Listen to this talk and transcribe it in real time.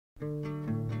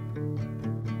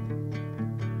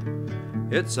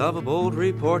It's of a bold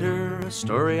reporter, a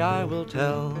story I will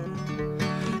tell.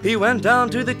 He went down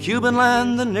to the Cuban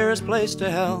land, the nearest place to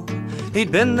hell.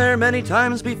 He'd been there many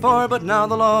times before, but now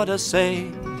the law does say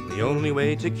the only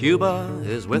way to Cuba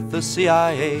is with the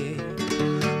C.I.A.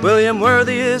 William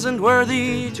Worthy isn't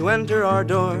worthy to enter our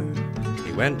door.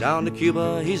 He went down to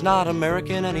Cuba, he's not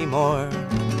American anymore.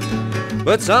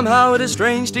 But somehow it is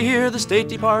strange to hear the State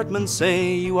Department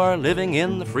say you are living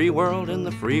in the free world, in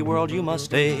the free world you must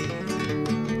stay.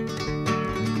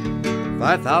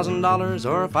 $5,000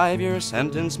 or a 5-year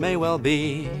sentence may well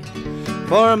be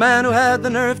for a man who had the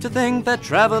nerve to think that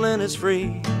travelin' is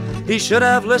free. He should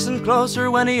have listened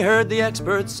closer when he heard the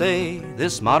experts say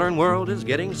this modern world is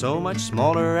getting so much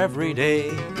smaller every day.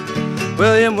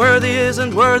 William Worthy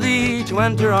isn't worthy to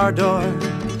enter our door.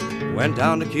 Went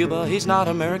down to Cuba, he's not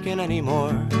American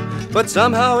anymore. But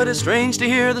somehow it is strange to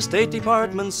hear the State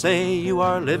Department say you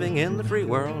are living in the free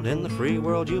world, in the free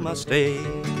world you must stay.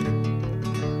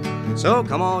 So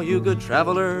come all you good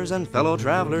travelers and fellow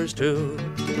travelers too,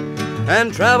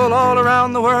 and travel all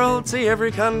around the world, see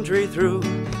every country through.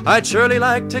 I'd surely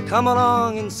like to come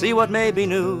along and see what may be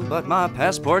new, but my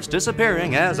passport's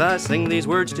disappearing as I sing these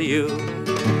words to you.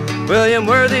 William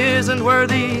Worthy isn't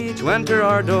worthy to enter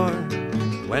our door.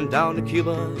 Went down to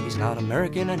Cuba, he's not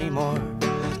American anymore.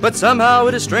 But somehow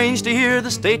it is strange to hear the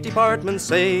State Department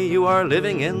say you are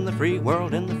living in the free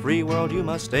world, in the free world you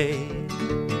must stay.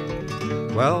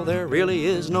 Well, there really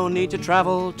is no need to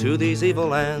travel to these evil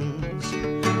lands,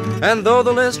 and though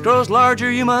the list grows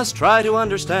larger, you must try to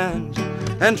understand,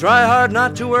 and try hard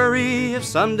not to worry if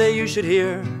someday you should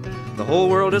hear the whole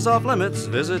world is off limits,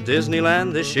 visit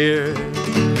Disneyland this year.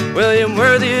 William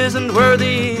Worthy isn't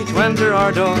worthy to enter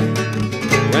our door.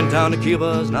 Went down to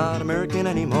Cuba's not American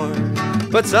anymore.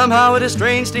 But somehow it is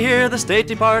strange to hear the State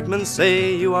Department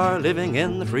say you are living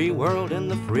in the free world, in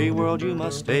the free world you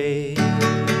must stay.